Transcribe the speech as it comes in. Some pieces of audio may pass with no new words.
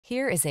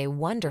Here is a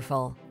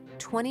wonderful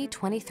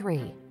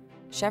 2023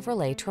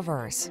 Chevrolet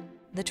Traverse.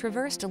 The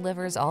Traverse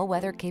delivers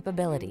all-weather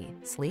capability,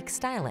 sleek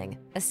styling,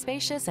 a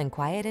spacious and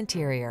quiet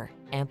interior,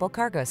 ample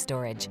cargo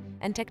storage,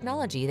 and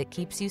technology that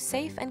keeps you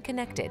safe and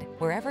connected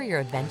wherever your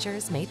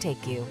adventures may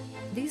take you.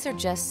 These are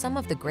just some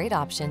of the great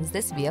options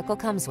this vehicle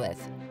comes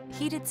with: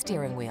 heated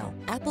steering wheel,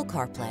 Apple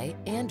CarPlay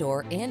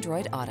and/or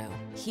Android Auto,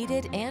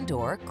 heated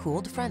and/or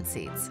cooled front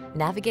seats,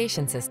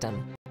 navigation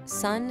system,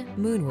 sun,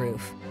 moonroof,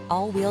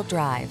 all-wheel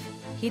drive,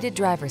 heated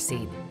driver's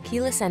seat,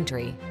 keyless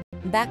entry,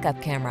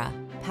 backup camera,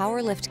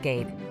 power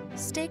liftgate.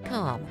 Stay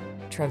calm,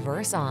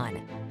 traverse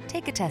on.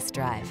 Take a test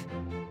drive.